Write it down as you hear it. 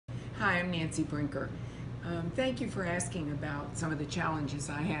Hi, I'm Nancy Brinker. Thank you for asking about some of the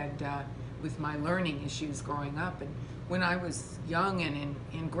challenges I had with my learning issues growing up. And when I was young and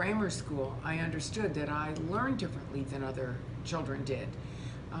in grammar school, I understood that I learned differently than other children did.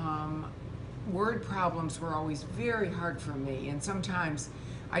 Word problems were always very hard for me, and sometimes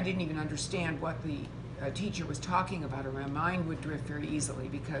I didn't even understand what the teacher was talking about, or my mind would drift very easily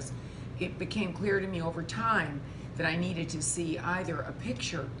because it became clear to me over time that I needed to see either a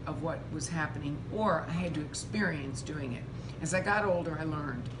picture of what was happening or I had to experience doing it. As I got older, I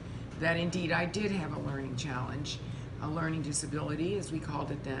learned that indeed I did have a learning challenge, a learning disability as we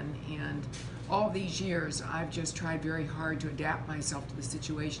called it then, and all these years I've just tried very hard to adapt myself to the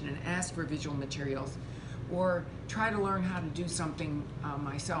situation and ask for visual materials or try to learn how to do something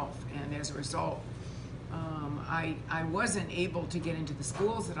myself, and as a result I wasn't able to get into the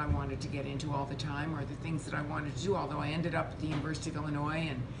schools that I wanted to get into all the time, or the things that I wanted to do, although I ended up at the University of Illinois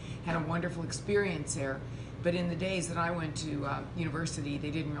and had a wonderful experience there. But in the days that I went to university, they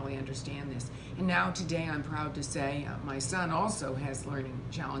didn't really understand this. And now today I'm proud to say my son also has learning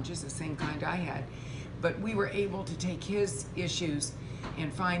challenges, the same kind I had. But we were able to take his issues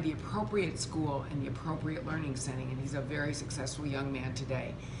and find the appropriate school and the appropriate learning setting, and he's a very successful young man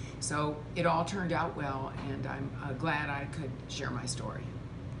today. So it all turned out well, and I'm glad I could share my story.